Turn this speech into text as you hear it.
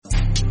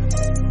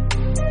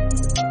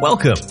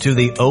Welcome to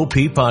the OP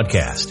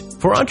Podcast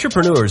for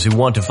entrepreneurs who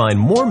want to find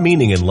more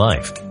meaning in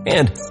life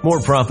and more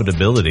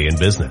profitability in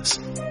business.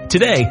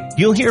 Today,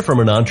 you'll hear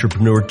from an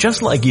entrepreneur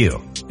just like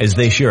you as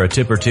they share a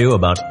tip or two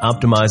about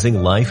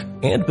optimizing life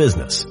and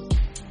business.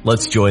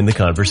 Let's join the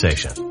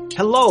conversation.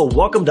 Hello,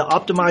 welcome to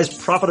Optimize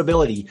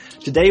Profitability.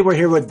 Today we're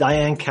here with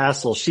Diane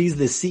Cassel. She's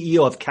the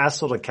CEO of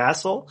Castle to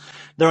Castle.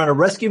 They're on a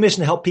rescue mission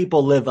to help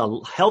people live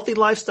a healthy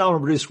lifestyle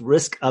and reduce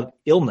risk of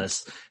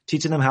illness,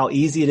 teaching them how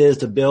easy it is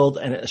to build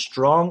a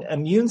strong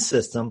immune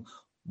system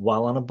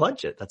while on a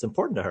budget. That's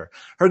important to her.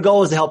 Her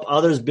goal is to help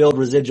others build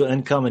residual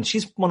income, and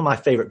she's one of my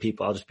favorite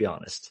people, I'll just be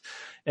honest.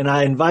 And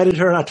I invited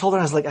her and I told her,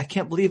 I was like, I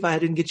can't believe I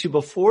didn't get you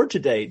before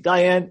today.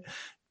 Diane,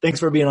 thanks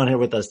for being on here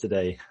with us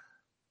today.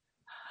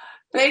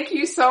 Thank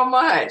you so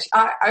much.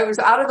 I was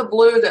out of the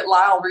blue that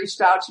Lyle reached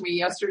out to me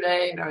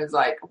yesterday, and I was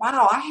like,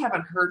 wow, I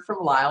haven't heard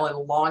from Lyle in a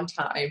long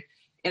time.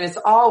 And it's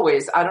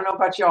always, I don't know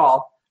about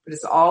y'all, but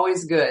it's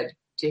always good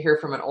to hear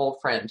from an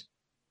old friend.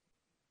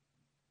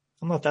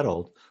 I'm not that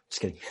old.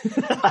 Just kidding.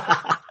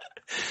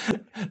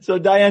 So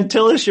Diane,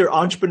 tell us your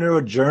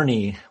entrepreneurial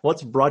journey.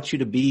 What's brought you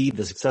to be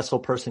the successful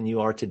person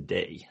you are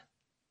today?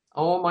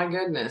 Oh my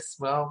goodness.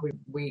 Well,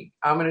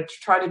 I'm going to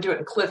try to do it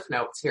in cliff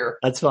notes here.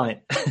 That's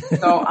fine.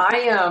 So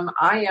I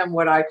am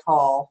what I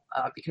call,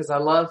 because I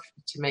love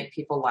to make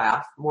people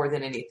laugh more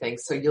than anything.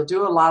 So you'll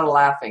do a lot of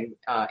laughing,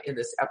 in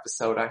this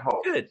episode, I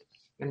hope. Good.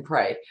 And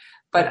pray.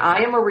 But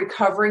I am a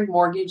recovering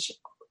mortgage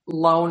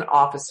loan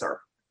officer.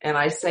 And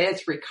I say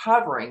it's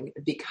recovering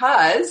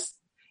because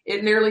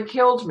it nearly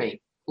killed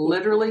me,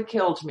 literally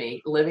killed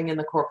me living in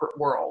the corporate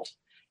world.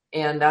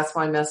 And that's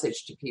my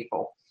message to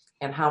people.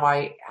 And how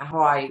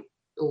I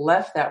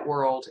left that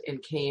world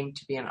and came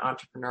to be an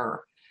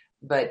entrepreneur.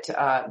 But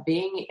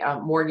being a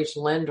mortgage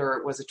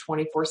lender was a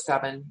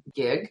 24/7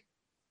 gig.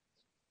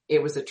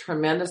 It was a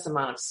tremendous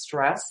amount of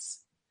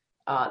stress.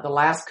 The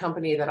last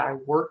company that I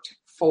worked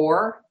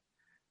for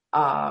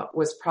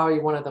was probably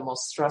one of the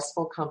most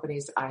stressful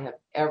companies I have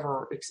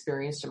ever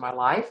experienced in my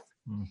life.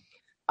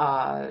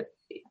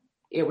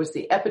 It was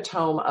the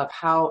epitome of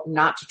how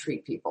not to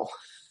treat people.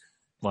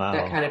 Wow.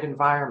 That kind of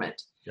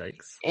environment.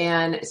 Yikes.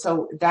 And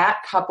so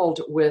that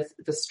coupled with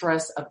the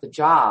stress of the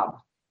job,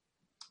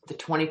 the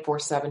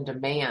 24/7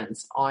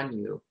 demands on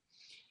you,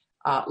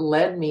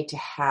 led me to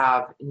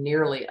have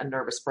nearly a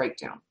nervous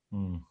breakdown.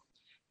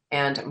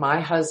 And my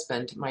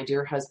husband, my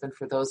dear husband,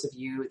 for those of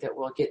you that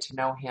will get to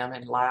know him,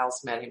 and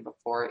Lyle's met him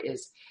before,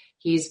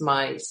 he's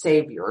my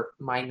savior,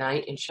 my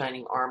knight in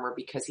shining armor,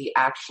 because he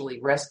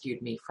actually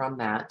rescued me from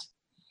that.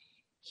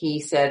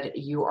 He said,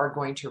 you are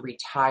going to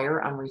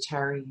retire. I'm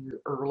retiring you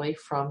early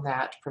from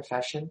that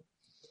profession.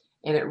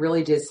 And it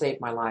really did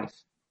save my life.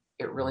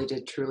 It really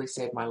did truly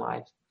save my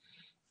life.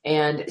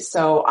 And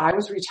so I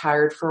was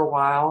retired for a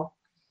while.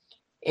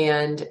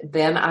 And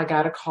then I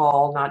got a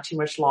call not too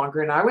much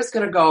longer. And I was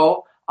going to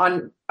go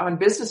on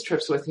business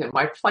trips with him.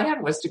 My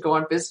plan was to go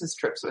on business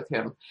trips with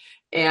him.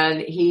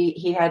 And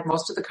he had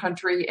most of the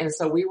country. And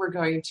so we were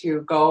going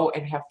to go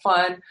and have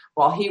fun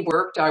while he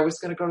worked. I was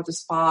going to go to the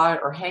spa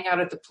or hang out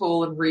at the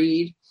pool and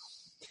read.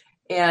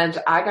 And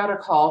I got a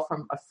call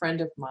from a friend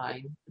of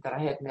mine that I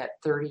had met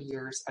 30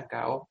 years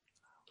ago.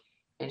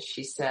 And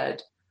she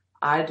said,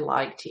 I'd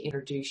like to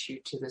introduce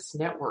you to this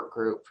network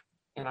group,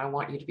 and I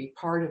want you to be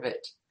part of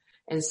it.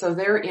 And so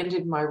there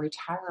ended my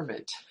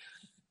retirement.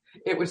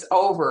 It was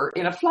over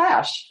in a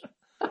flash.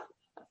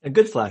 A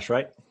good flash,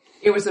 right?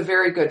 It was a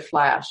very good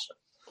flash.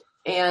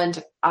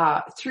 And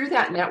through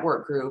that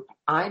network group,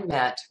 I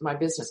met my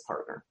business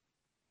partner.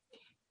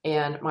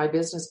 And my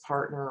business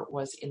partner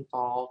was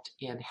involved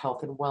in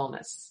health and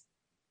wellness.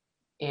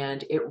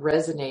 And it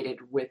resonated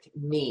with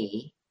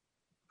me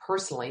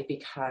personally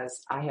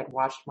because I had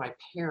watched my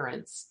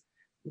parents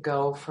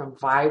go from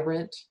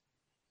vibrant,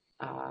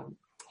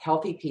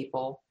 healthy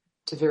people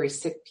to very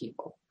sick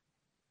people.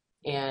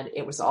 And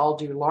it was all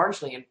due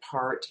largely in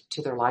part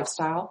to their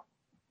lifestyle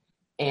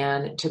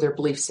and to their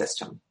belief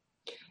system.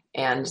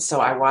 And so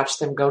I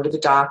watched them go to the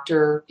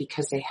doctor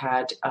because they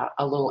had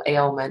a little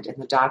ailment, and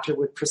the doctor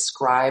would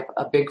prescribe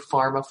a big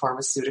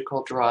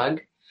pharmaceutical drug,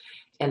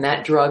 and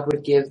that drug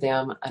would give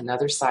them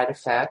another side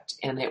effect.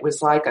 And it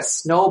was like a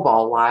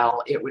snowball,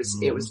 Lyle. It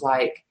was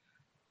like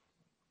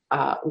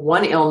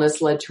one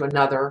illness led to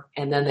another,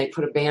 and then they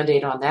put a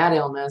Band-Aid on that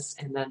illness,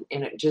 and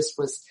it just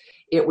was,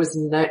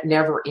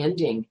 never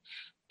ending.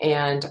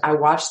 And I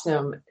watched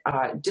them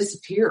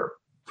disappear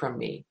from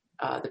me,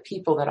 the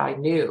people that I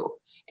knew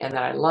and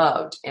that I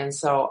loved. And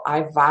so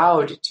I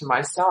vowed to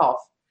myself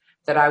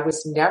that I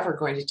was never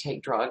going to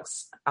take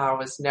drugs. I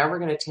was never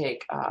going to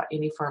take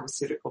any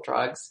pharmaceutical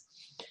drugs.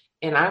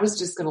 And I was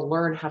just going to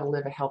learn how to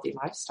live a healthy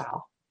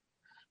lifestyle.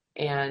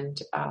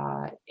 And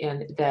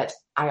that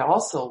I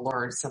also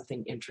learned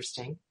something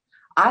interesting.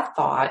 I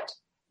thought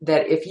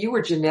that if you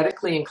were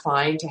genetically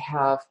inclined to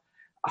have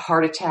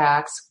heart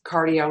attacks,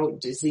 cardio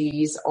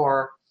disease,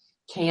 or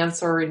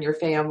cancer in your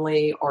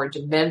family, or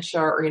dementia,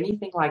 or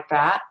anything like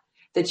that,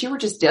 that you were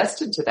just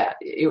destined to that.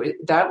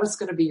 That was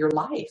going to be your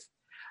life.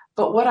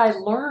 But what I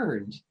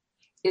learned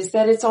is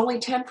that it's only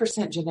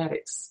 10%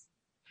 genetics.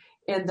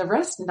 And the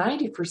rest,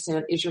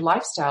 90%, is your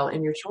lifestyle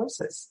and your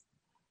choices.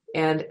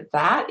 And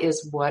that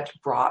is what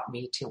brought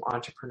me to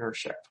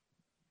entrepreneurship.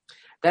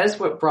 That is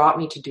what brought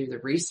me to do the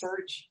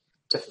research,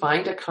 to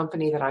find a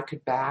company that I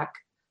could back,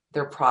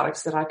 their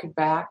products that I could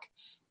back,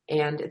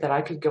 and that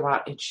I could go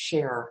out and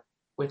share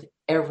with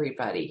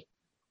everybody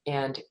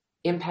and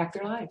impact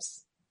their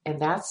lives.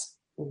 And that's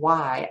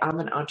why I'm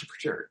an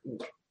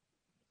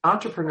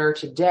entrepreneur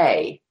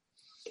today.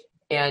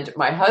 And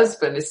my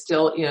husband is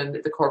still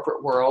in the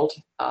corporate world.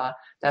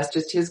 That's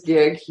just his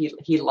gig.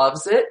 He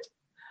loves it.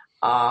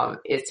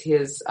 It's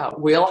his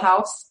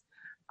wheelhouse.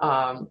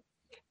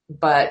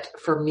 But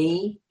for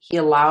me, he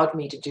allowed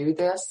me to do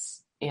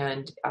this,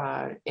 and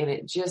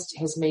it just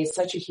has made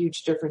such a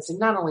huge difference in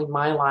not only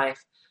my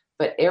life,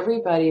 but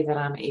everybody that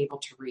I'm able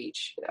to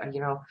reach.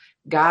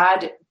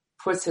 God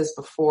puts us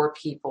before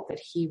people that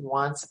he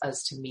wants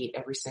us to meet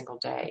every single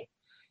day.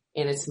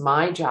 And it's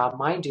my job,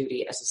 my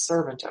duty as a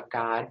servant of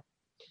God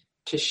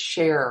to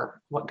share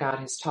what God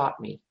has taught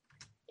me.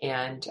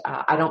 And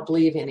I don't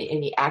believe in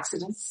any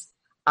accidents.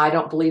 I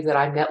don't believe that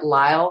I met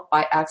Lyle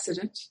by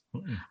accident.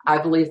 Mm-mm. I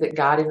believe that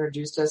God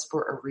introduced us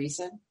for a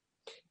reason,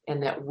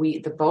 and that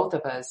the both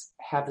of us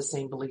have the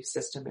same belief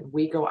system, and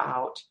we go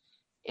out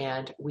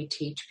and we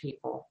teach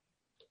people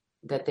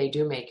that they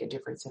do make a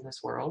difference in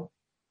this world,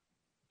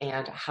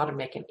 and how to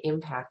make an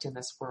impact in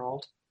this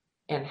world,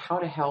 and how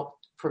to help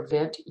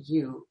prevent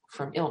you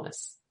from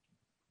illness.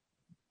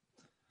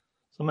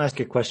 So I'm going to ask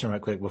you a question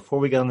right quick. Before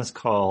we got on this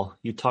call,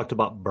 you talked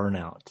about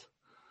burnout.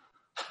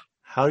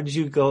 How did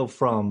you go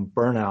from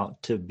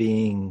burnout to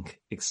being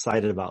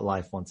excited about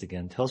life once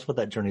again? Tell us what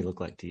that journey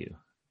looked like to you.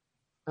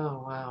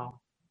 Oh, wow.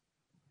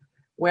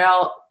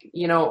 Well,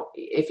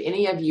 if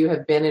any of you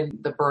have been in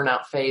the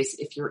burnout phase,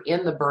 if you're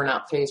in the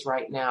burnout phase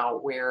right now,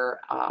 where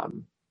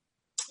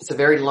it's a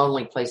very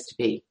lonely place to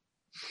be.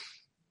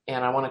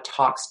 And I want to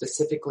talk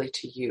specifically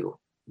to you,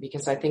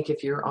 because I think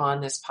if you're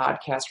on this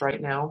podcast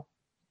right now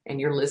and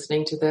you're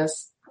listening to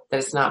this, that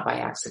it's not by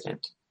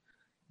accident.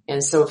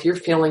 And so if you're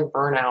feeling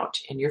burnout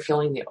and you're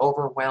feeling the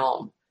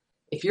overwhelm,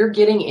 if you're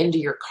getting into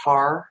your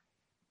car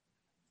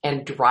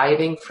and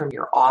driving from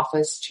your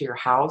office to your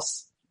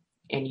house,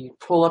 and you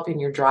pull up in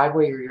your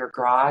driveway or your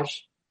garage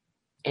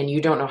and you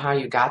don't know how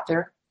you got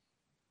there,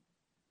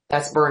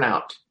 that's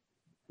burnout.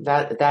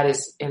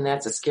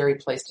 That's a scary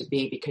place to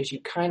be, because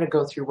you kind of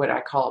go through what I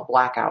call a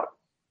blackout,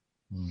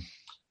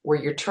 where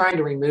you're trying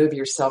to remove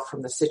yourself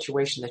from the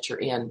situation that you're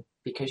in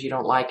because you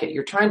don't like it.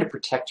 You're trying to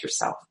protect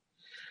yourself.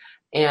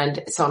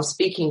 And so I'm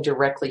speaking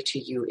directly to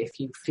you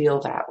if you feel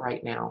that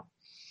right now.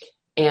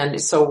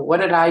 And so what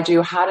did I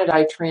do? How did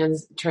I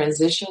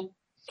transition?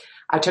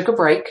 I took a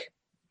break.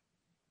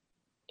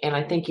 And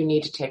I think you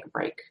need to take a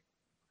break.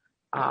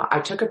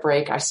 I took a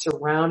break. I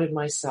surrounded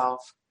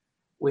myself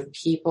with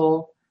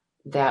people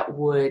that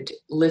would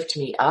lift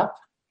me up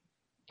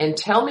and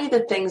tell me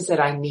the things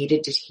that I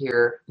needed to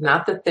hear,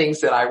 not the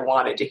things that I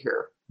wanted to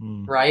hear,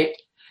 right?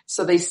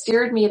 So they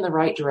steered me in the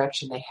right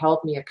direction. They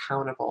held me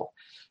accountable.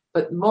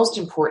 But most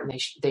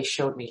important, they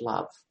showed me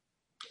love.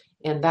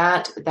 And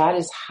that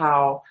is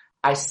how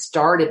I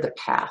started the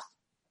path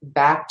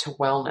back to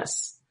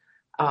wellness.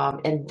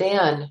 And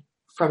then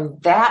from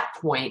that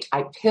point,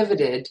 I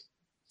pivoted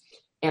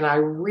and I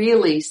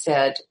really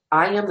said,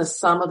 I am the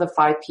sum of the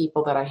 5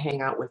 people that I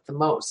hang out with the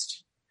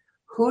most.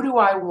 Who do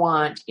I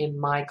want in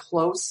my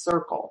close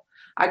circle?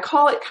 I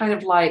call it kind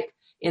of like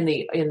in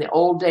the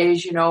old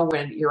days,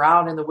 when you're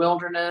out in the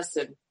wilderness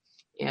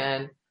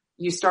and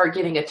you start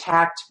getting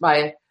attacked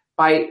by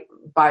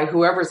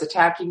whoever's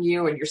attacking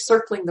you, and you're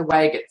circling the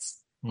wagons.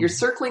 You're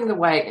circling the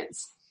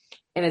wagons.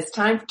 And it's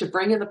time to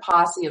bring in the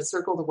posse and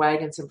circle the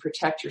wagons and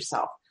protect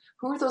yourself.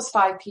 Who are those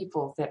 5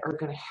 people that are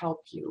going to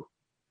help you,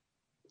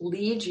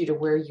 lead you to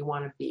where you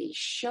want to be,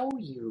 show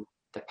you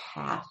the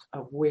path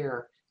of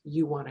where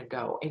you want to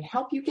go, and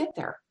help you get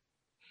there?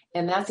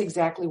 And that's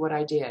exactly what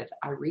I did.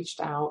 I reached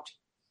out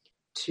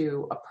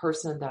to a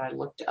person that I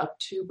looked up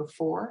to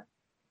before,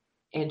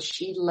 and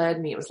she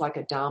led me. It was like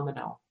a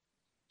domino.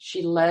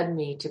 She led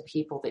me to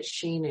people that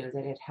she knew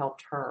that had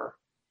helped her.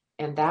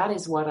 And that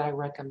is what I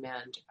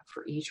recommend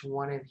for each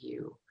one of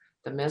you.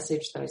 The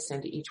message that I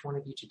send to each one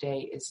of you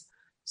today is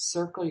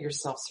circle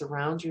yourself,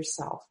 surround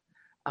yourself,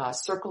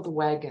 circle the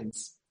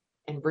wagons,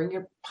 and bring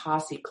your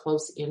posse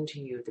close into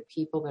you, the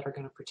people that are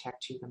going to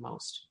protect you the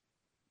most.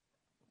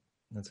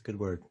 That's a good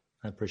word.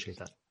 I appreciate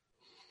that.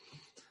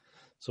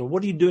 So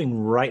what are you doing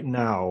right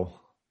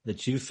now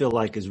that you feel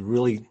like is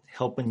really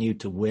helping you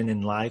to win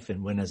in life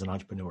and win as an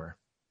entrepreneur?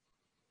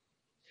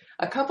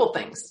 A couple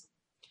things.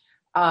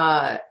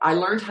 I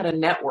learned how to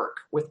network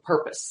with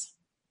purpose.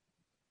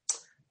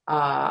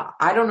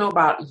 I don't know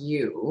about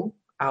you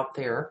out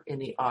there in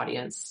the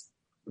audience,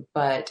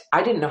 but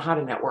I didn't know how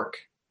to network.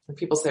 And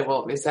people say,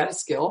 well, is that a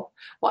skill?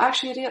 Well,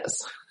 actually it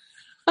is.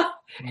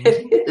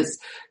 It is,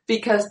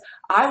 because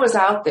I was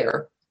out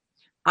there.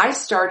 I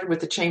started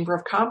with the Chamber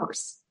of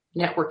Commerce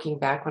networking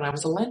back when I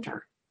was a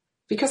lender,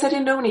 because I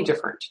didn't know any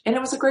different. And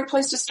it was a great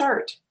place to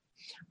start.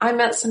 I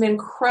met some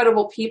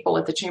incredible people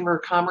at the Chamber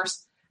of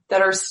Commerce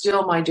that are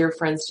still my dear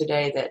friends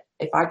today that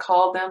if I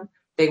called them,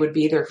 they would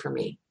be there for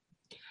me.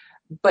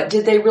 But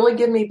did they really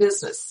give me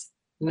business?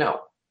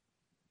 No.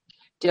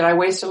 Did I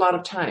waste a lot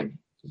of time?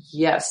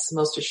 Yes,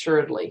 most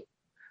assuredly.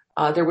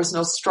 There was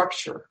no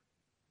structure.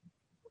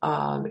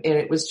 And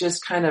it was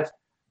just kind of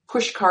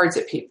push cards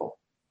at people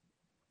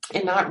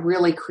and not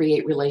really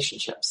create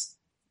relationships.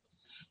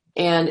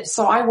 And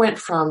so I went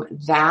from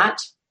that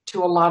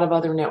to a lot of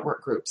other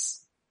network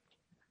groups.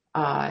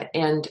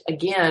 And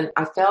again,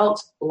 I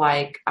felt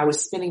like I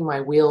was spinning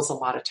my wheels a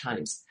lot of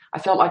times. I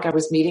felt like I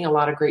was meeting a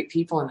lot of great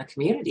people in the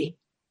community.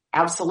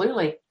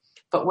 Absolutely.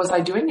 But was I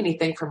doing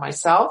anything for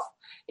myself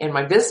and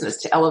my business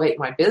to elevate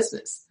my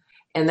business?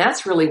 And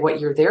that's really what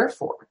you're there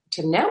for.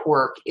 To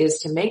network is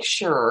to make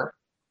sure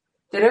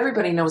that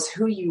everybody knows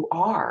who you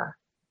are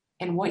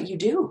and what you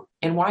do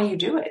and why you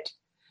do it.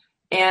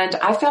 And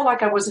I felt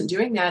like I wasn't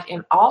doing that.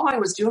 And all I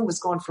was doing was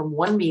going from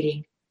one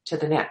meeting to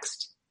the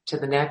next, to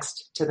the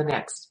next, to the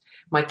next.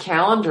 My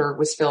calendar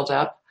was filled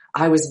up.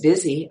 I was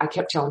busy. I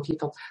kept telling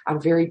people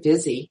I'm very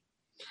busy,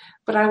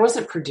 but I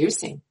wasn't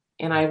producing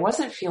and I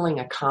wasn't feeling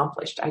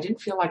accomplished. I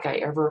didn't feel like I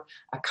ever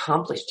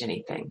accomplished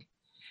anything.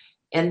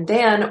 And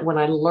then when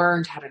I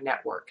learned how to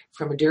network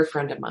from a dear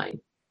friend of mine,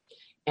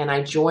 and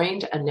I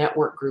joined a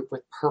network group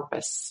with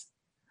purpose,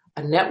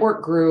 a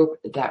network group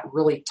that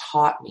really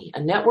taught me,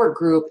 a network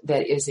group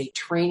that is a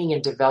training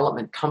and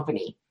development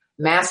company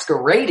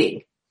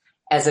masquerading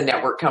as a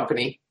network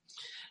company.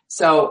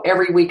 So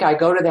every week I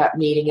go to that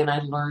meeting and I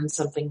learn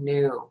something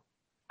new.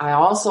 I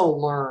also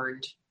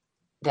learned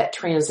that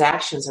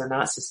transactions are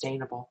not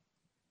sustainable.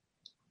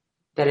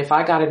 That if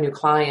I got a new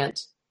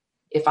client,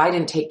 if I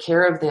didn't take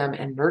care of them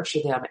and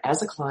nurture them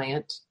as a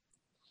client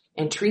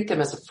and treat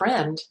them as a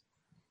friend,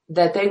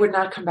 that they would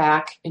not come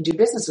back and do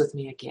business with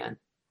me again.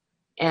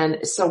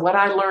 And so what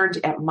I learned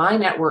at my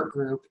network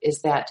group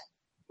is that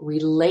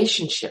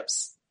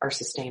relationships are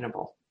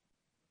sustainable.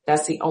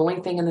 That's the only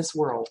thing in this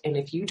world. And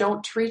if you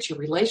don't treat your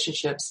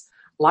relationships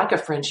like a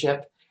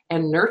friendship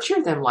and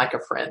nurture them like a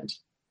friend,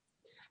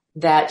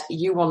 that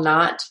you will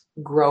not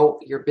grow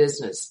your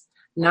business,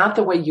 not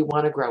the way you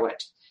want to grow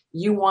it.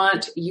 You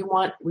want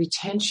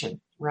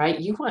retention, right?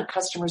 You want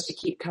customers to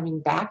keep coming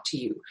back to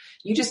you.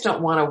 You just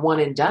don't want a one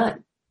and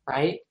done,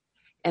 right?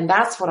 And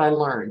that's what I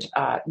learned.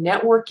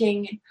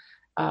 Networking,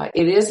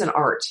 it is an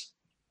art.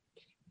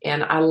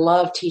 And I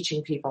love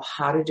teaching people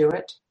how to do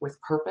it with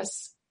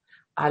purpose.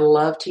 I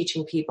love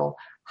teaching people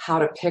how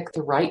to pick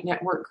the right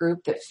network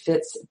group that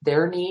fits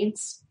their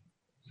needs.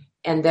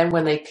 And then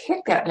when they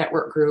pick that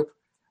network group,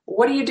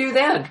 what do you do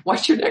then?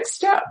 What's your next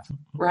step,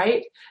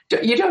 right?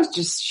 You don't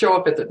just show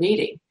up at the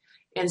meeting.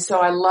 And so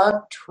I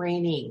love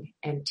training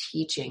and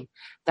teaching.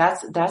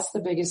 That's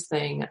the biggest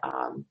thing,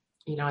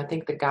 I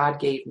think that God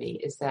gave me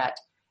is that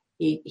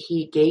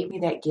he gave me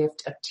that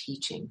gift of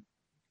teaching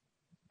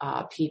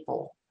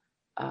people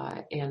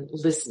and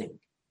listening.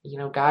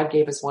 God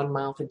gave us one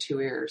mouth and two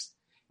ears.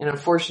 And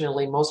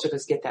unfortunately, most of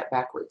us get that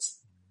backwards.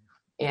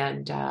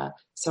 And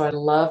so I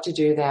love to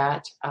do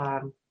that.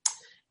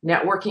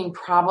 Networking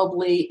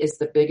probably is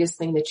the biggest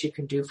thing that you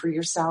can do for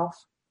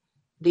yourself.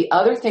 The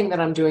other thing that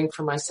I'm doing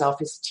for myself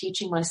is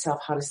teaching myself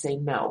how to say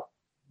no.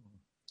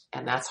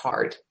 And that's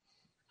hard.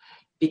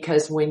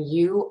 Because when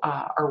you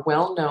are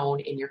well known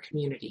in your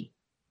community,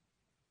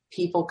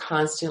 people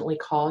constantly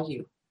call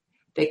you.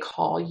 They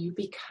call you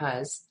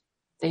because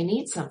they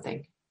need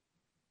something.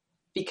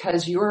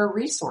 Because you're a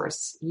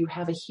resource. You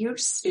have a huge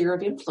sphere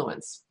of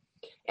influence.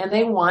 And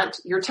they want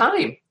your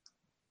time.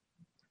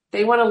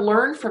 They want to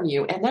learn from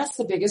you. And that's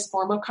the biggest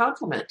form of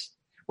compliment.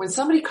 When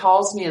somebody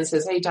calls me and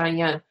says, hey,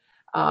 Diane,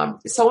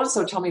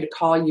 so-and-so told me to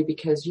call you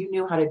because you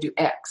knew how to do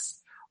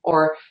X,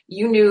 or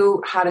you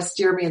knew how to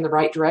steer me in the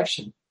right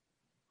direction.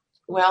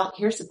 Well,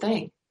 here's the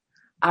thing.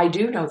 I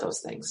do know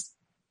those things.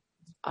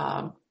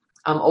 I'm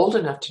old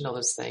enough to know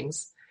those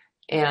things,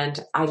 and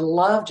I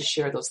love to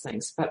share those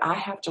things, but I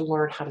have to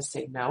learn how to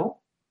say no.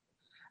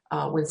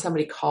 When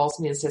somebody calls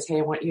me and says, hey,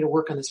 I want you to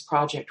work on this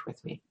project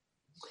with me.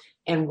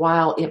 And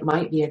while it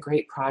might be a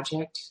great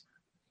project,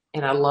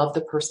 and I love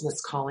the person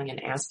that's calling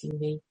and asking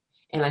me,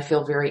 and I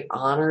feel very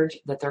honored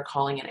that they're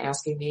calling and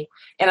asking me.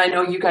 And I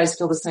know you guys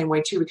feel the same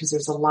way too, because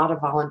there's a lot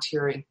of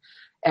volunteering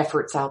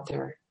efforts out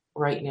there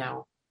right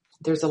now.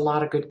 There's a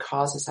lot of good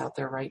causes out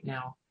there right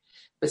now.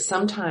 But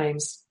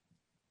sometimes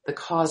the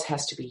cause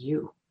has to be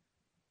you.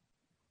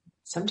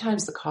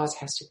 Sometimes the cause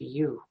has to be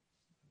you.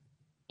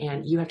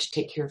 And you have to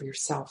take care of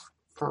yourself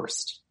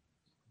first,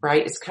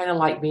 right? It's kind of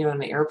like being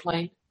on an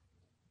airplane.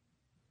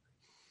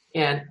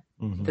 And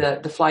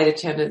the flight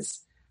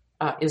attendants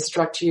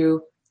instruct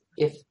you,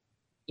 if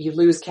you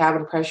lose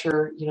cabin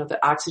pressure, the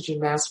oxygen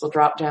mask will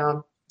drop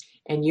down.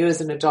 And you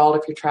as an adult,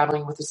 if you're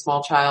traveling with a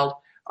small child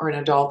or an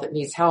adult that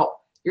needs help,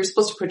 you're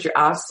supposed to put your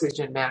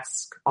oxygen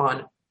mask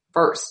on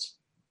first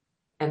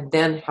and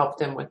then help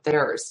them with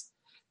theirs.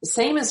 The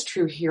same is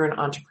true here in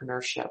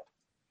entrepreneurship.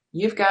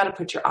 You've got to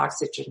put your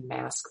oxygen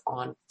mask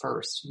on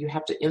first. You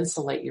have to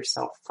insulate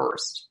yourself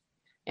first.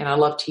 And I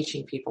love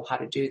teaching people how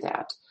to do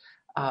that.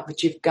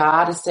 But you've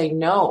got to say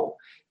no.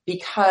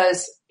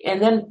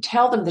 and then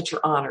tell them that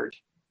you're honored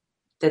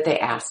that they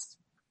asked.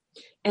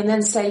 And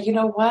then say, you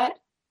know what?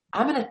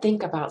 I'm going to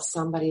think about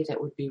somebody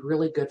that would be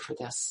really good for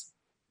this.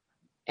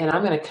 And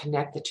I'm going to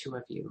connect the two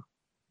of you.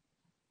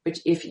 But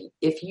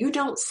if you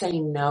don't say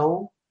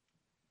no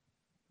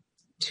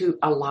to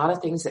a lot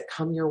of things that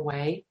come your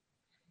way,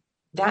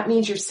 that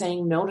means you're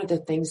saying no to the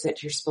things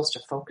that you're supposed to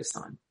focus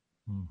on,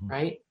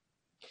 right?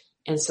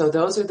 And so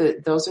those are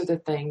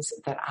the things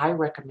that I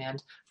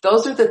recommend.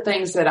 Those are the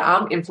things that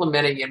I'm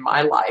implementing in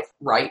my life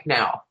right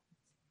now.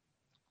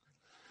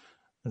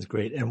 That's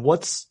great. And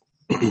what's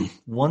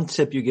one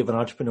tip you give an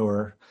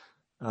entrepreneur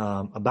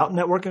about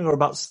networking or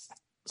about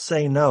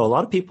saying no? A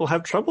lot of people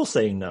have trouble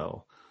saying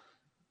no.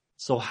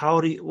 So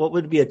what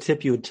would be a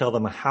tip you would tell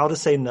them how to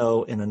say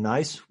no in a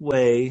nice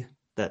way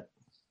that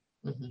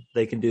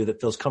they can do that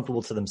feels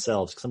comfortable to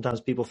themselves?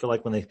 Sometimes people feel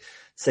like when they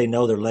say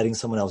no, they're letting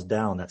someone else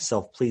down, that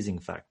self-pleasing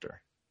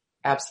factor.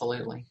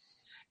 Absolutely.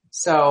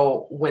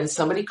 So when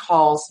somebody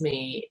calls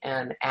me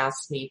and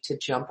asks me to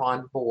jump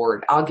on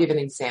board, I'll give an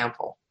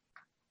example,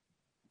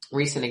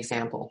 recent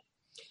example.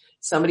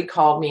 Somebody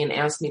called me and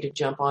asked me to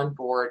jump on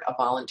board a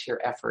volunteer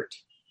effort.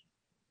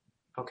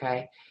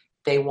 Okay.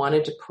 They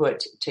wanted to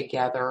put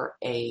together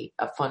a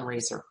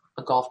fundraiser,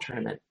 a golf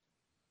tournament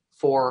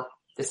for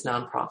this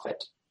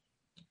nonprofit.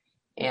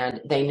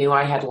 And they knew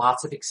I had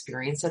lots of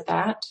experience at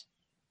that.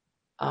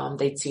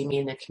 They'd seen me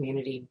in the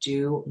community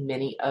do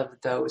many of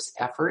those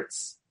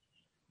efforts.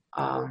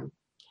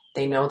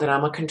 They know that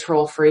I'm a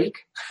control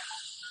freak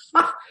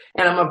and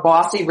I'm a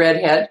bossy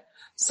redhead.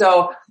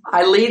 So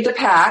I lead the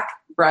pack,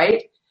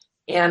 right?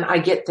 And I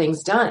get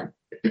things done.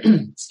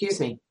 Excuse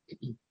me.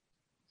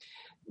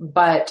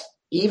 But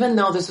even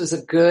though this was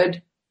a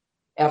good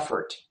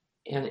effort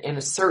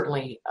and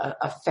certainly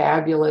a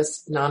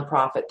fabulous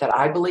nonprofit that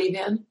I believe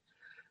in,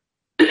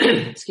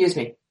 excuse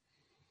me,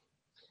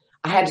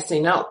 I had to say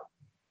no.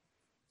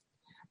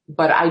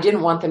 But I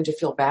didn't want them to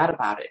feel bad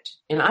about it.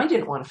 And I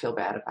didn't want to feel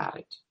bad about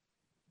it.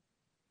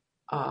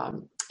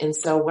 And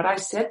so what I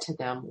said to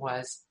them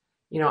was,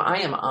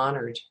 I am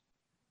honored.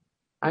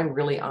 I'm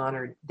really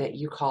honored that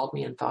you called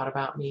me and thought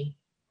about me.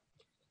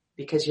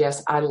 Because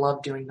yes, I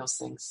love doing those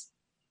things.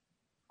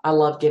 I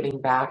love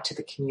giving back to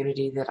the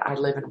community that I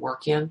live and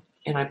work in.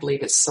 And I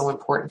believe it's so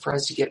important for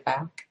us to give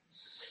back.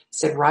 I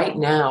said, right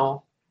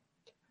now,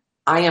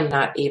 I am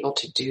not able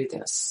to do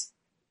this.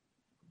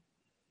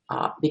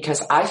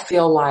 Because I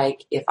feel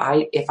like if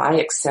I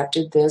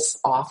accepted this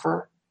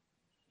offer,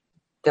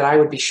 that I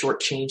would be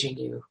shortchanging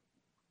you.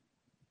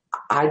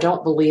 I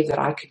don't believe that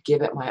I could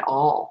give it my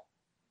all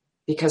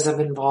because I'm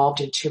involved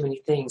in too many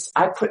things.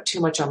 I put too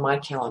much on my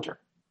calendar.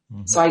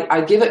 So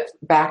I give it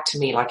back to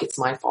me like it's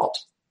my fault.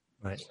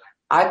 Right.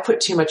 I put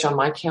too much on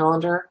my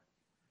calendar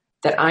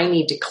that I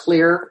need to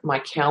clear my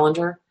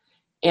calendar.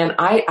 And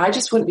I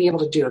just wouldn't be able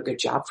to do a good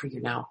job for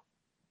you now.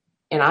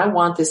 And I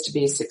want this to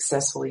be a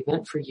successful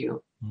event for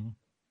you.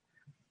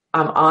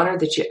 I'm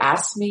honored that you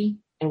asked me.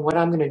 And what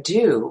I'm going to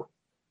do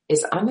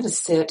is I'm going to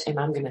sit and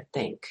I'm going to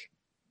think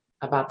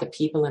about the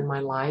people in my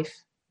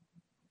life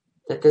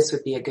that this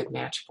would be a good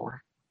match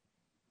for.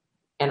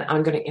 And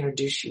I'm going to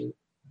introduce you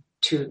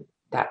to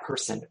that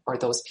person or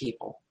those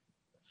people.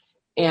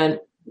 And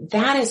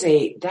those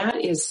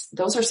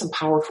are some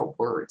powerful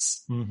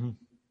words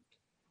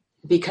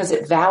because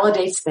it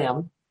validates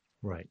them.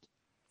 Right.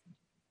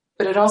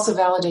 But it also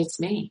validates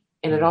me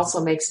and it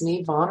also makes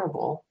me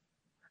vulnerable.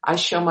 I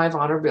show my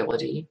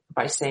vulnerability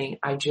by saying,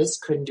 I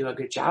just couldn't do a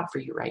good job for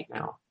you right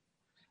now,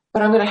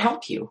 but I'm going to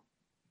help you.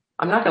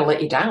 I'm not going to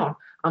let you down.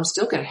 I'm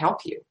still going to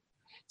help you.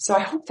 So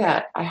I hope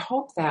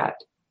that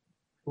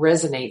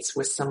resonates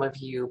with some of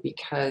you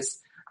because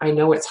I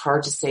know it's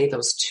hard to say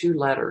those two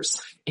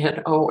letters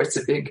and it's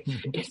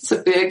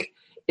a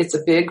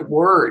big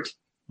word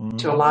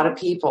to a lot of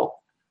people.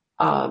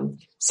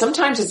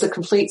 Sometimes it's a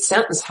complete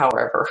sentence,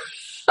 however.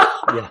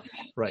 Yeah,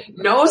 right.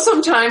 No,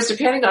 sometimes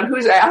depending on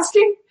who's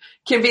asking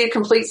can be a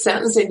complete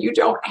sentence and you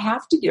don't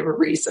have to give a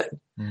reason.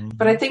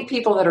 But I think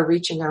people that are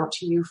reaching out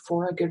to you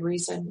for a good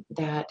reason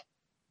that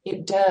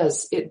it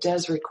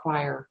does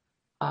require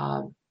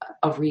a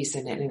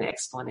reason and an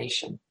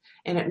explanation.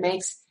 And it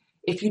makes,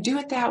 if you do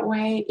it that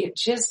way,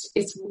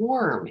 it's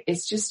warm.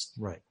 It's just,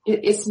 right.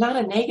 It's not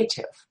a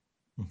negative.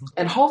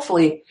 And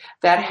hopefully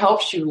that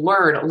helps you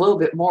learn a little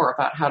bit more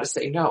about how to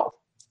say no.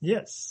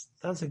 Yes,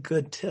 that's a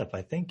good tip.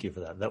 I thank you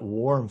for that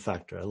warm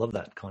factor. I love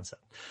that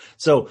concept.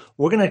 So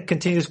we're going to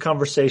continue this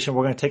conversation.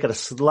 We're going to take it a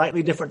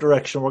slightly different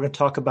direction. We're going to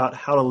talk about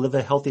how to live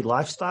a healthy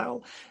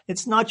lifestyle.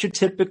 It's not your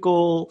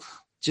typical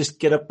just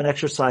get up and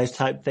exercise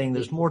type thing.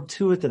 There's more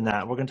to it than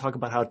that. We're going to talk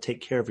about how to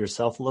take care of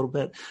yourself a little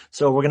bit.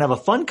 So we're going to have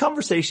a fun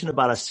conversation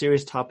about a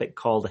serious topic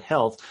called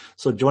health.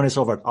 So join us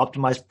over at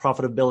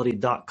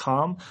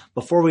optimizeprofitability.com.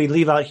 Before we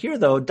leave out here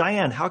though,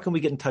 Diane, how can we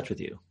get in touch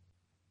with you?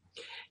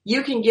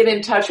 You can get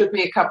in touch with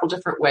me a couple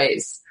different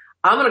ways.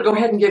 I'm going to go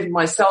ahead and give you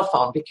my cell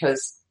phone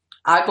because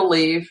I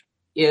believe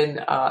in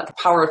the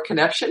power of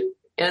connection.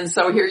 And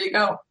so here you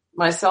go.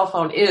 My cell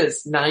phone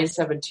is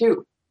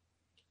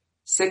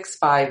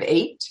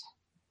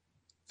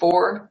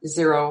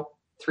 972-658-4030.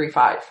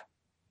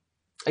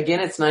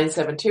 Again, it's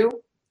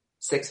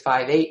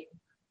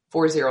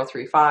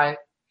 972-658-4035.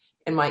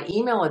 And my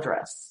email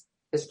address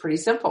is pretty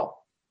simple.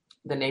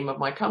 The name of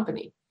my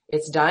company.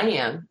 It's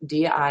Diane,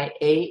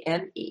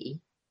 D-I-A-N-E,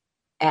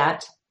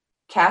 at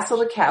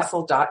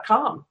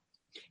casseltocassel.com.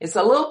 It's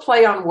a little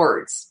play on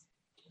words.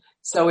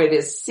 So it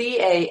is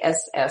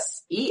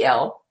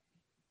CASSELTO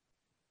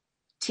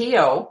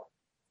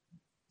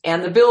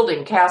and the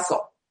building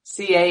Cassel,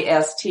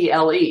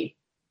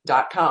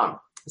 CASTLE.com.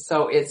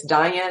 So it's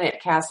Diane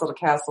at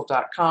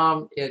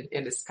casseltocassel.com. It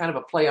is kind of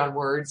a play on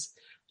words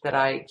that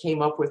I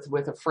came up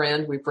with a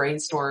friend. We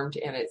brainstormed,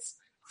 and it's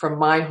from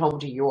my home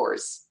to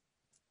yours,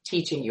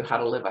 teaching you how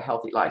to live a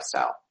healthy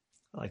lifestyle.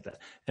 I like that.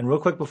 And real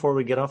quick before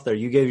we get off there,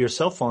 you gave your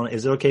cell phone.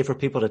 Is it okay for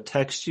people to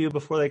text you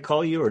before they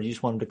call you, or do you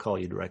just want them to call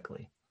you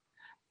directly?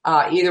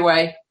 Either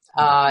way,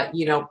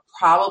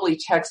 probably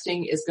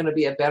texting is going to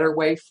be a better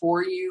way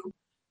for you,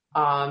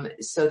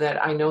 so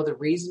that I know the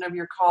reason of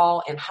your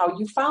call and how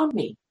you found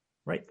me.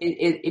 Right.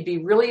 It'd be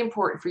really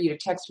important for you to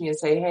text me and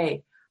say,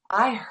 hey,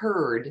 I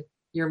heard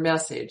your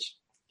message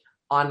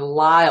on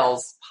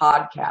Lyle's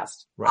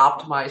podcast, right.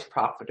 Optimize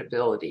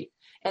Profitability.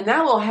 And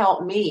that will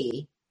help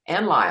me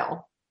and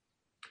Lyle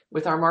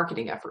with our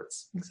marketing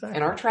efforts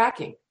and our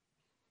tracking.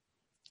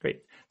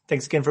 Great.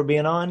 Thanks again for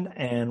being on,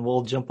 and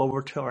we'll jump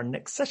over to our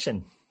next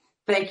session.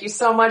 Thank you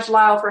so much,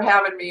 Lyle, for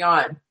having me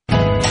on.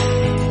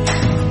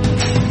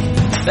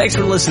 Thanks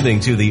for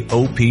listening to the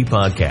OP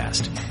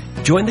Podcast.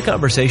 Join the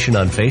conversation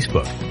on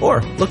Facebook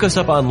or look us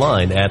up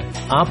online at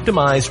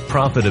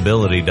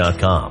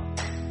optimizeprofitability.com.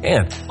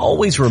 And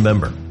always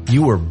remember,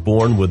 you were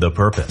born with a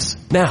purpose.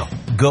 Now,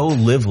 go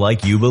live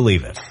like you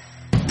believe it.